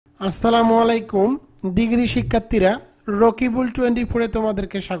আসসালামু আলাইকুম ডিগ্রি শিক্ষার্থীরা রকিবুল 24 এ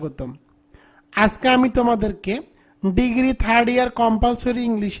তোমাদেরকে স্বাগতম। আজকে আমি তোমাদেরকে ডিগ্রি থার্ড ইয়ার কম্পালসরি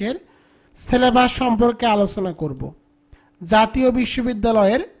ইংলিশের সিলেবাস সম্পর্কে আলোচনা করব। জাতীয়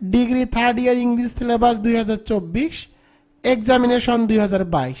বিশ্ববিদ্যালয়ের degree third year English syllabus 2024 examination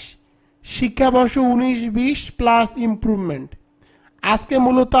 2022 শিক্ষাবর্ষ 19-20 প্লাস ইমপ্রুভমেন্ট। আজকে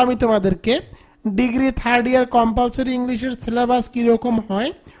মূলত আমি তোমাদেরকে ডিগ্রি থার্ড ইয়ার কম্পালসরি ইংলিশের সিলেবাস কীরকম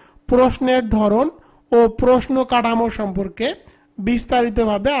হয়, প্রশ্নের ধরন ও প্রশ্ন কাঠামো সম্পর্কে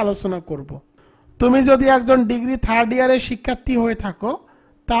বিস্তারিতভাবে আলোচনা করব। তুমি যদি একজন ডিগ্রি থার্ড ইয়ারের শিক্ষার্থী হয়ে থাকো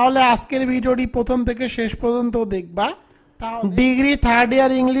তাহলে আজকের ভিডিওটি প্রথম থেকে শেষ পর্যন্ত দেখবা। Degree third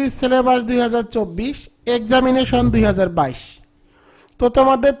year English syllabus 2024 examination 2022। তো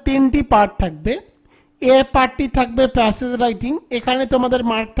তোমাদের তিনটি পার্ট থাকবে। এ পার্টটি থাকবে প্যাসেজ রাইটিং, এখানে তোমাদের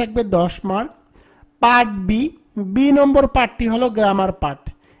মার্ক থাকবে 10 মার্ক। পার্ট বি নম্বর পার্টটি হলো গ্রামার পার্ট,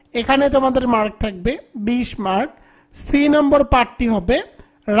 এখানে তোমাদের মার্ক থাকবে 20 মার্ক। সি নম্বর পার্টটি হবে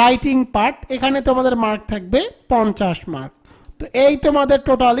রাইটিং পার্ট, এখানে তোমাদের মার্ক থাকবে 50 মার্ক। তো এই তোমাদের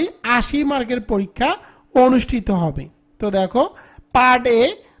টোটালি 80 মার্কের পরীক্ষা অনুষ্ঠিত হবে। তো দেখো, পার্ট এ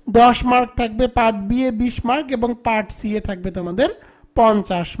 10 মার্ক থাকবে, পার্ট বি এ 20 মার্ক এবং পার্ট সি এ থাকবে তোমাদের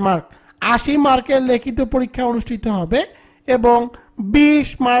 50 মার্ক। 80 মার্কের লিখিত পরীক্ষা অনুষ্ঠিত হবে এবং 20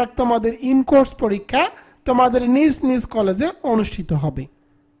 মার্ক তোমাদের ইনকোর্স পরীক্ষা তোমাদের নিজ নিজ কলেজে অনুষ্ঠিত হবে।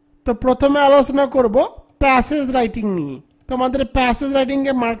 তো প্রথমে আলোচনা করব প্যাসেজ রাইটিং নিয়ে। তোমাদের প্যাসেজ রাইটিং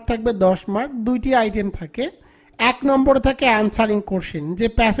এ মার্ক থাকবে 10 মার্ক। দুইটি আইটেম থাকে। এক নম্বরে থাকে অ্যানসারিং কোশ্চেন, যে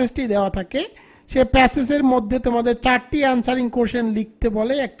প্যাসেজটি দেওয়া থাকে সে প্যাসেজের মধ্যে তোমাদের 4টি অ্যানসারিং কোশ্চেন লিখতে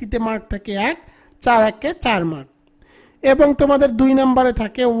বলে, একটিতে মার্ক থাকে 1, 4 মার্ক। এবং তোমাদের 2 নম্বরে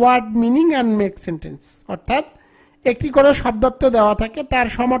থাকে word meaning and make sentence, অর্থাৎ একটি করে শব্দার্থ দেওয়া থাকে, তার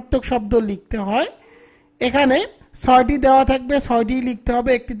সমর্থক শব্দ লিখতে হয়। এখানে 6টি দেওয়া থাকবে, 6টি লিখতে হবে,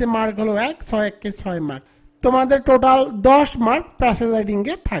 একটিতে মার্ক হলো 1, 6 মার্ক। তোমাদের টোটাল 10 মার্ক প্যাসেজ রাইটিং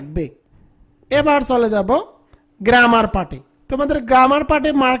এ থাকবে। এবার চলে যাব গ্রামার পার্টে। তোমাদের গ্রামার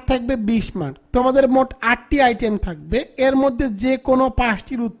পার্টে মার্ক থাকবে 20 মার্ক। তোমাদের মোট 8টি আইটেম থাকবে, এর মধ্যে যে কোনো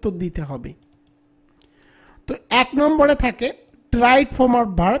 5টির উত্তর দিতে হবে। তো 1 নম্বরে থাকে রাইট ফর্ম অফ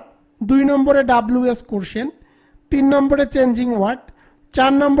ভার্ব, 2 নম্বরে WS কোশ্চেন, 3 নম্বরে চেঞ্জিং ওয়ার্ড,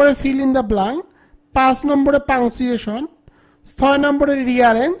 4 নম্বরে ফিল ইন দ্য ব্ল্যাঙ্ক, 5 নম্বরে পাংচুয়েশন, 6 নম্বরে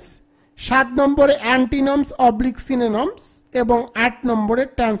রিয়ারেন্স, 7 নম্বরে অ্যান্টিনমস অবলিক সিনোনিমস এবং 8 নম্বরে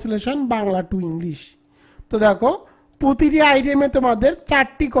ট্রান্সলেশন বাংলা টু ইংলিশ। তো দেখো, প্রতিটি আইটেমে তোমাদের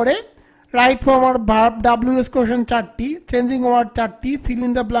 4টি করে right form of verb, WS question 4টি, চেঞ্জিং ওয়ার্ড 4টি, ফিল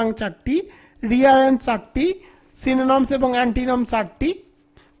ইন দ্য ব্ল্যাঙ্ক 4টি, রিয়ারেন্স 4টি, সিনোনিমস এবং অ্যান্টিনমস 4টি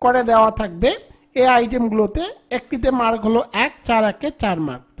করে দেওয়া থাকবে। এই আইটেমগুলোতে একটিতে মার্ক হলো 1, 4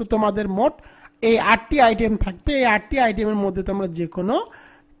 মার্ক। তো তোমাদের মোট এই 8টি আইটেম থাকবে। এই 8টি আইটেমের মধ্যে তোমরা যে কোনো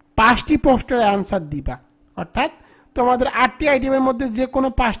 5টি প্রশ্নের অ্যান্সার দিবা, অর্থাৎ তোমাদের 8টি আইটেমের মধ্যে যে কোনো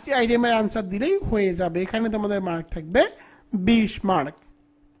 5টি আইটেমের অ্যান্সার দিলেই হয়ে যাবে। এখানে তোমাদের মার্ক থাকবে 20 মার্ক।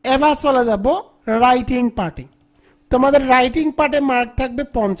 এবার চলে যাব রাইটিং পার্টে। তোমাদের রাইটিং পার্টে মার্ক থাকবে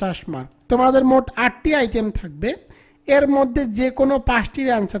 50 মার্ক। তোমাদের মোট 8টি আইটেম থাকবে, এর মধ্যে যে কোনো 5টির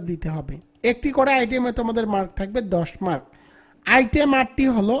অ্যান্সার দিতে হবে। একটি করে আইটেমে তোমাদের মার্ক থাকবে 10 মার্ক। আইটেম 8টি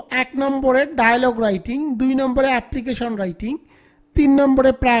হলো: 1 নম্বরে ডায়ালগ রাইটিং, 2 নম্বরে অ্যাপ্লিকেশন রাইটিং, 3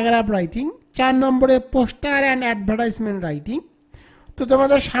 নম্বরে প্যারাগ্রাফ রাইটিং, 4 নম্বরে পোস্টার অ্যান্ড অ্যাডভার্টাইজমেন্ট রাইটিং। তো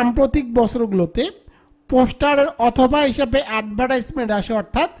তোমাদের সাম্প্রতিক বছরগুলোতে পোস্টারের অথবা হিসাবে অ্যাডভার্টাইজমেন্ট আসে,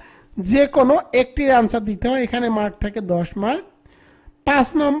 অর্থাৎ যে কোনো একটির অ্যান্সার দিতে হয়, এখানে মার্ক থাকে 10 মার্ক। 5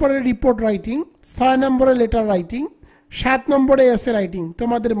 নম্বরে রিপোর্ট রাইটিং, 6 নম্বরে লেটার রাইটিং, 7 নম্বরে এসে রাইটিং।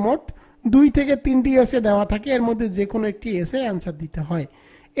 তোমাদের মোট 2 থেকে 3টি এসে দেওয়া থাকে, এর মধ্যে যে কোনো একটি এসে অ্যান্সার দিতে হয়।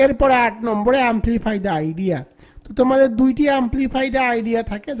 এরপরে 8 নম্বরে অ্যাম্পলিফাই দ্য আইডিয়া। তো তোমাদের 2টি অ্যাম্পলিফাই দ্য আইডিয়া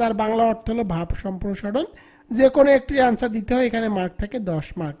থাকে, যার বাংলা অর্থ হলো ভাব সম্প্রসারণ। যে কোনো একটি অ্যান্সার দিতে হয়, এখানে মার্ক থাকে 10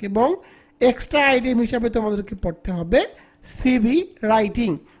 মার্ক। এবং এক্সট্রা আইটেম হিসাবে তোমাদেরকে পড়তে হবে সিভি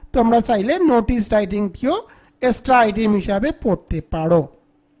রাইটিং। তোমরা চাইলে নোটিস রাইটিংটিও এক্সট্রা আইটেম হিসাবে পড়তে পারো।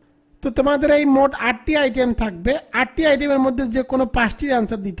 তো তোমাদের এই মোট 8টি আইটেম থাকবে। 8টি আইটেমের মধ্যে যে কোনো 5টির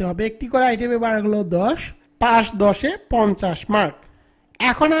অ্যান্সার দিতে হবে। একটি করে আইটেমে বার হলো 10, 5 10-এ 50 মার্ক।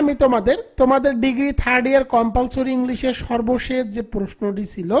 এখন আমি তোমাদের ডিগ্রি থার্ড ইয়ার কম্পালসরি ইংলিশের সর্বশেষ যে প্রশ্নটি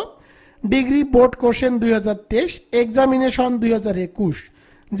ছিল, ডিগ্রি বোর্ড কোশ্চেন 2023 এক্সামিনেশন 2021,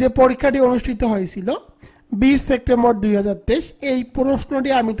 যে পরীক্ষাটি অনুষ্ঠিত হয়েছিল 20 সেপ্টেম্বর 2023, এই প্রশ্নটি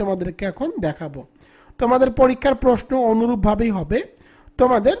আমি তোমাদেরকে এখন দেখাবো। তোমাদের পরীক্ষার প্রশ্ন অনুরূপভাবেই হবে।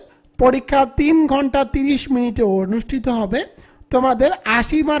 তোমাদের পরীক্ষা 3 ঘন্টা 30 মিনিটে অনুষ্ঠিত হবে। তোমাদের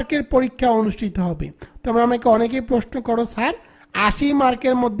 80 মার্কের পরীক্ষা অনুষ্ঠিত হবে। তোমরা আমাকে অনেকেই প্রশ্ন করো, স্যার 80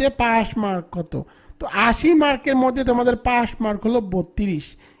 মার্কের মধ্যে পাস মার্ক কত? তো 80 মার্কের মধ্যে তোমাদের পাস মার্ক হলো 32।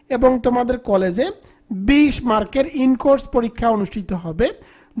 এবং তোমাদের কলেজে 20 মার্কের ইন কোর্স পরীক্ষা অনুষ্ঠিত হবে,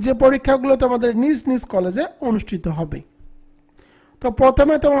 যে পরীক্ষাগুলো তোমাদের নিজ নিজ কলেজে অনুষ্ঠিত হবে। তো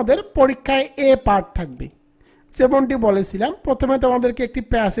প্রথমে তোমাদের পরীক্ষায় এ পার্ট থাকবে, যেমনটি বলেছিলাম প্রথমে তোমাদেরকে একটি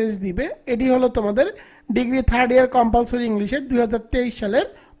প্যাসেজ দিবে। এটি হলো তোমাদের ডিগ্রি থার্ড ইয়ার কম্পালসরি ইংলিশের 2023 সালের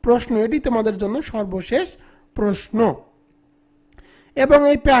প্রশ্ন, এটি তোমাদের জন্য সর্বশেষ প্রশ্ন। এবং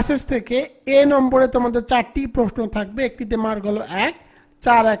এই প্যাসেজ থেকে এ নম্বরে তোমাদের 4টি প্রশ্ন থাকবে, একটিতে মার্ক হলো 1,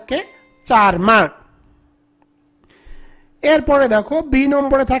 4 একে 4 মার্ক। এরপরে দেখো বি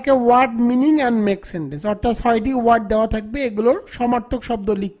নম্বরে থাকে word meaning and make sentence, অর্থাৎ 6টি ওয়ার্ড দেওয়া থাকবে, এগুলোর সমার্থক শব্দ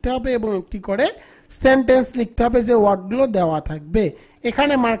লিখতে হবে এবং একটি করে সেন্টেন্স লিখতে হবে যে ওয়ার্ডগুলো দেওয়া থাকবে।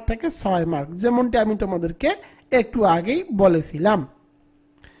 এখানে মার্ক থাকে 6 মার্ক, যেমনটি আমি তোমাদেরকে একটু আগেই বলেছিলাম।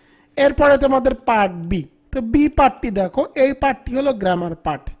 এরপরে তোমাদের পার্ট বি। তো বি পার্টটি দেখো, এই পার্টটি হলো গ্রামার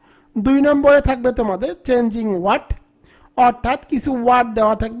পার্ট। 2 নম্বরে থাকবে তোমাদের চেঞ্জিং ওয়ার্ড, অর্থাৎ কিছু ওয়ার্ড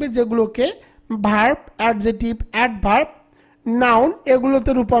দেওয়া থাকবে যেগুলোকে ভার্ব, অ্যাডজেক্টিভ, অ্যাডভার্ব, নাউন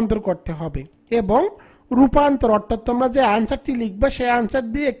এগুলোতে রূপান্তর করতে হবে। এবং রূপান্তর অর্থাৎ তোমরা যে আনসারটি লিখবে সেই আনসার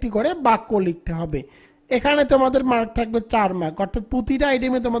দিয়ে একটি করে বাক্য লিখতে হবে। এখানে তোমাদের মার্ক থাকবে 4 মার্ক, অর্থাৎ প্রতিটা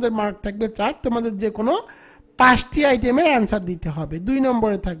আইটেমে তোমাদের মার্ক থাকবে 4। তোমাদের যে কোনো 5টি আইটেমের অ্যান্সার দিতে হবে। 2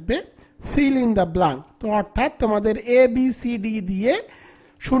 নম্বরে থাকবে ফিল ইন দ্য ব্ল্যাঙ্ক, তো অর্থাৎ তোমাদের এ বি সি ডি দিয়ে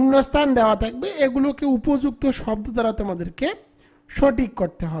শূন্যস্থান দেওয়া থাকবে, এগুলোকে উপযুক্ত শব্দ দ্বারা তোমাদেরকে সঠিক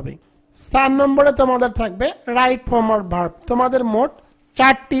করতে হবে। 4 নম্বরে তোমাদের থাকবে রাইট ফর্ম অর ভার্ব, তোমাদের মোট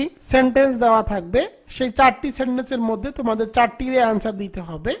 4টি সেন্টেন্স দেওয়া থাকবে, সেই 4টি সেন্টেন্সের মধ্যে তোমাদের 4টির অ্যান্সার দিতে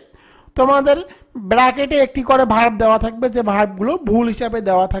হবে। তোমাদের ব্র্যাকেটে একটি করে ভার্ব দেওয়া থাকবে, যে ভার্বগুলো ভুল হিসাবে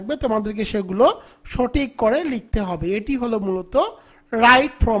দেওয়া থাকবে, তোমাদেরকে সেগুলো সঠিক করে লিখতে হবে। এটি হলো মূলত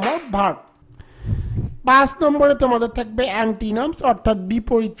রাইট ফর্ম অফ ভার্ব। 5 নম্বরে তোমাদের থাকবে অ্যান্টিনমস, অর্থাৎ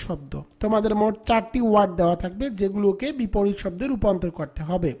বিপরীত শব্দ। তোমাদের মোট 4টি ওয়ার্ড দেওয়া থাকবে, যেগুলোকে বিপরীত শব্দে রূপান্তর করতে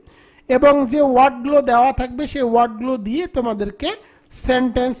হবে এবং যে ওয়ার্ডগুলো দেওয়া থাকবে সেই ওয়ার্ডগুলো দিয়ে তোমাদেরকে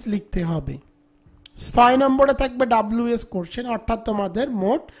সেন্টেন্স লিখতে হবে। 6 নম্বরে থাকবে WS কোশ্চেন, অর্থাৎ তোমাদের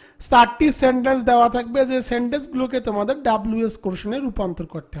মোট 4টি সেন্টেন্স দেওয়া থাকবে, যে সেন্টেন্সগুলোকে তোমাদের WS কোশ্চেনে রূপান্তর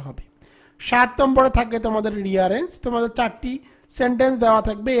করতে হবে। 7 নম্বরে থাকবে তোমাদের রিয়ারেন্স, তোমাদের 4টি সেন্টেন্স দেওয়া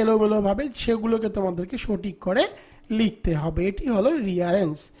থাকবে এলোমেলো ভাবে, সেগুলোকে তোমাদেরকে সঠিক করে লিখতে হবে, এটি হলো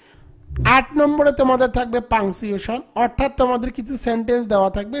রিয়ারেন্স। 8 নম্বরে তোমাদের থাকবে পাংচুয়েশন, অর্থাৎ তোমাদের কিছু সেন্টেন্স দেওয়া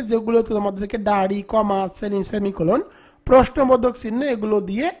থাকবে যেগুলো তোমাদেরকে দাড়ি, কমা, সেমিকোলন, প্রশ্নবোধক চিহ্ন এগুলো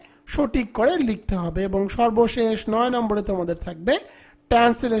দিয়ে সঠিক করে লিখতে হবে। এবং সর্বশেষ 9 নম্বরে তোমাদের থাকবে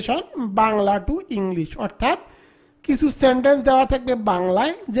ট্রান্সলেশন বাংলা টু ইংলিশ, অর্থাৎ কিছু সেন্টেন্স দেওয়া থাকবে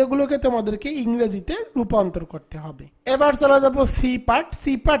বাংলায়, যেগুলোকে তোমাদেরকে ইংরেজিতে রূপান্তর করতে হবে। এবার চলে যাব সি পার্ট।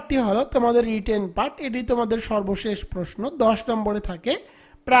 সি পার্টটি হলো তোমাদের রিটেন পার্ট, এটি তোমাদের সর্বশেষ প্রশ্ন। 10 নম্বরে থাকে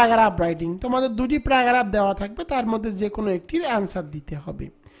প্যারাগ্রাফ রাইটিং, তোমাদের 2টি প্যারাগ্রাফ দেওয়া থাকবে, তার মধ্যে যে কোনো একটির অ্যান্সার দিতে হবে।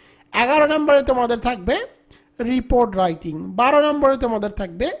 11 নম্বরে তোমাদের থাকবে রিপোর্ট রাইটিং, 12 নম্বরে তোমাদের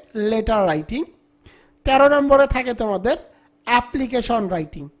থাকবে লেটার রাইটিং, 13 নম্বরে থাকে তোমাদের অ্যাপ্লিকেশন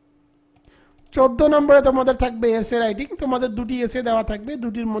রাইটিং, 14 নম্বরে তোমাদের থাকবে এসে রাইটিং, তোমাদের 2টি এসে দেওয়া থাকবে,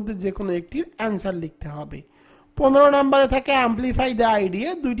 2টির মধ্যে যে কোনো একটির অ্যান্সার লিখতে হবে। 15 নম্বরে থাকে অ্যাম্পলিফাই দ্য আইডিয়া,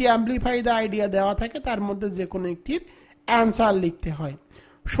 2টি অ্যাম্পলিফাই দ্য আইডিয়া দেওয়া থাকে, তার মধ্যে যে কোনো একটির অ্যান্সার লিখতে হয়।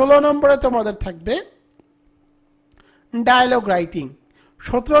 16 নম্বরে তোমাদের থাকবে ডায়লগ রাইটিং,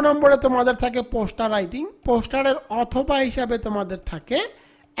 17 নম্বরে তোমাদের থাকে পোস্টার রাইটিং, পোস্টারের অথবা হিসাবে তোমাদের থাকে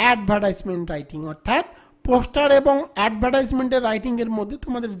অ্যাডভার্টাইজমেন্ট রাইটিং, অর্থাৎ পোস্টার এবং অ্যাডভার্টাইজমেন্টের রাইটিং এর মধ্যে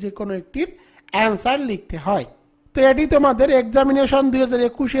তোমাদের যে কোনো একটির অ্যান্সার লিখতে হয়। তো এটি তোমাদের এক্সামিনেশন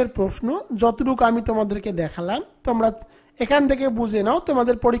 2021 এর প্রশ্ন, যতটুকু আমি তোমাদেরকে দেখালাম তোমরা এখান থেকে বুঝে নাও,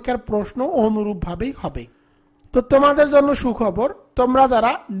 তোমাদের পরীক্ষার প্রশ্ন অনুরূপভাবেই হবে। তো তোমাদের জন্য সুখবর, তোমরা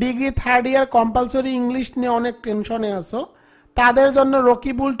যারা degree third year compulsory English নিয়ে অনেক টেনশনে আছো, তাদের জন্য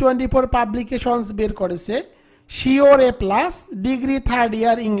রকিবুল 24 পাবলিকেশনস বের করেছে sure A plus degree third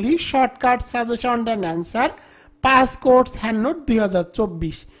year English shortcut suggestion and answer pass course hand note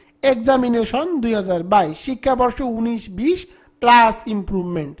 2024 examination 2022 শিক্ষাবর্ষ 19-20 প্লাস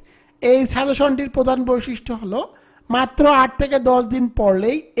ইমপ্রুভমেন্ট। এই সাজেশনটির প্রধান বৈশিষ্ট্য হলো মাত্র 8 থেকে 10 দিন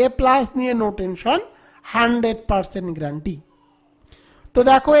পড়লেই এ প্লাস নিয়ে নো টেনশন, 100% গ্যারান্টি। তো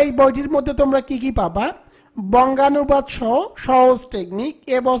দেখো এই বইটির মধ্যে তোমরা কি কি পাবা। বঙ্গানুবাদ সহ সহজ টেকনিক,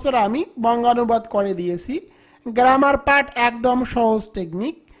 এবছর আমি বঙ্গানুবাদ করে দিয়েছি। গ্রামার পার্ট একদম সহজ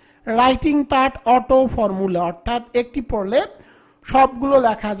technique, writing part auto formula, অর্থাৎ একটি পড়লে সবগুলো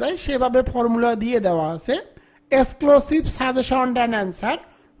লেখা যায় সেভাবে ফর্মুলা দিয়ে দেওয়া আছে। Exclusive suggestion and answer,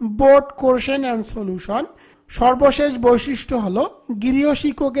 board question and solution. সর্বশেষ বৈশিষ্ট্য হলো গৃহ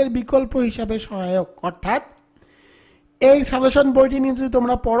শিক্ষকের বিকল্প হিসাবে সহায়ক, অর্থাৎ এই সাজেশন বইটি নিয়ে যদি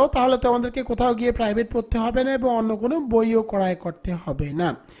তোমরা পড়ো তাহলে তোমাদেরকে কোথাও গিয়ে প্রাইভেট পড়তে হবে না এবং অন্য কোনো বইও ক্রয় করতে হবে না।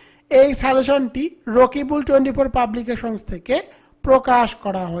 এই সাজেশনটি Raqibul24 Publications থেকে প্রকাশ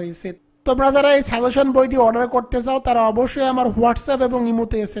করা হয়েছে। তোমরা যারা এই সাজেশন বইটি অর্ডার করতে চাও তারা অবশ্যই আমার হোয়াটসঅ্যাপ এবং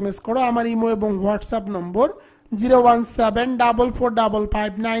ইমোতে SMS করো। আমার ইমো এবং হোয়াটসঅ্যাপ নম্বর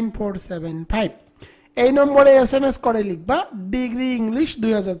 01744559475। এই নম্বরে SMS করে লিখবা ডিগ্রি ইংলিশ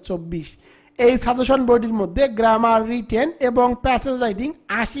 2024। এই সাজেশন বইটির মধ্যে গ্রামার, রিটেন এবং প্যাসেজ রাইটিং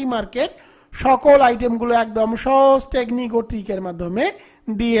 80 মার্কের সকল আইটেমগুলো একদম সহজ টেকনিক ও ট্রিকের মাধ্যমে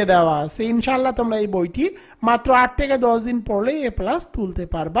দিয়ে দেওয়া আছে। ইনশাআল্লাহ তোমরা এই বইটি মাত্র 8 থেকে 10 দিন পড়লেই A+ তুলতে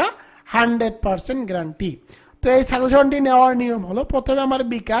পারবা, 100% গ্যারান্টি। তো এই সাজেশনটি নেওয়ার নিয়ম হলো, প্রথমে আমার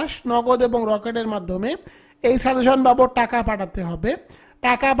বিকাশ, নগদ এবং রকেটের মাধ্যমে এই সাজেশন বাবদ টাকা পাঠাতে হবে।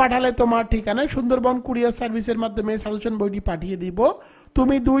 টাকা পাঠালে তোমার ঠিকানায় সুন্দরবন কুরিয়ার সার্ভিসের মাধ্যমে সাজেশন বইটি পাঠিয়ে দিব।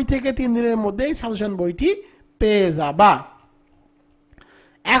 তুমি 2 থেকে 3 দিনের মধ্যে এই সাজেশন বইটি পেয়ে যাবা।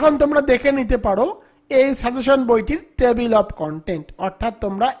 এখন তোমরা দেখে নিতে পারো এই সাজেশন বইটির টেবিল অফ কন্টেন্ট, অর্থাৎ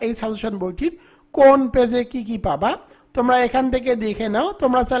তোমরা এই সাজেশন বইটির কোন পেজে কি কি পাবা তোমরা এখান থেকে দেখে নাও।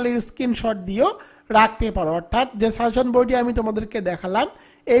 তোমরা চাইলে স্ক্রিনশট দিয়েও রাখতে পারো, অর্থাৎ যে সাজেশন বইটি আমি তোমাদেরকে দেখালাম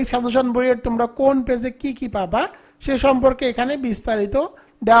এই সাজেশন বইয়ের তোমরা কোন পেজে কি কি পাবা সে সম্পর্কে এখানে বিস্তারিত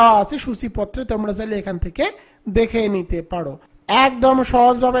দেওয়া আছে সূচিপত্রে। তোমরা চাইলে এখান থেকে দেখে নিতে পারো, একদম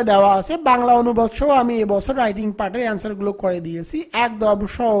সহজভাবে দেওয়া আছে। বাংলা অনুবাদ সহ আমি এবছর রাইটিং পার্টের অ্যান্সারগুলো করে দিয়েছি একদম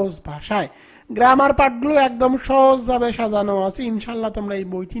সহজ ভাষায়। গ্রামার পার্টগুলো একদম সহজভাবে সাজানো আছে। ইনশাল্লাহ তোমরা এই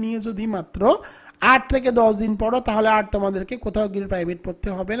বইটি নিয়ে যদি মাত্র 8 থেকে 10 দিন পড়ো তাহলে আর তোমাদেরকে কোথাও গিয়ে প্রাইভেট পড়তে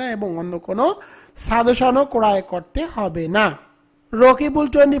হবে না এবং অন্য কোনো সাজেশনও ক্রয় করতে হবে না।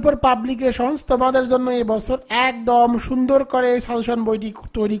 Raqibul24 Publications তোমাদের জন্য এবছর একদম সুন্দর করে এই সাজেশন বইটি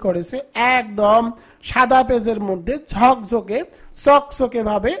তৈরি করেছে। একদম সাদা পেজের মধ্যে ঝকঝকে চকচকে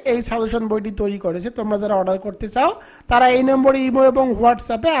ভাবে এই সাজেশন বইটি তৈরি করেছে। তোমরা যারা অর্ডার করতে চাও তারা এই নম্বরে ইমো এবং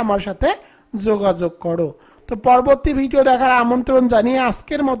হোয়াটসঅ্যাপে আমার সাথে যোগাযোগ করো। তো পরবর্তী ভিডিও দেখার আমন্ত্রণ জানিয়ে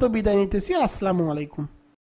আজকের মতো বিদায় নিতেছি। আসসালামু আলাইকুম।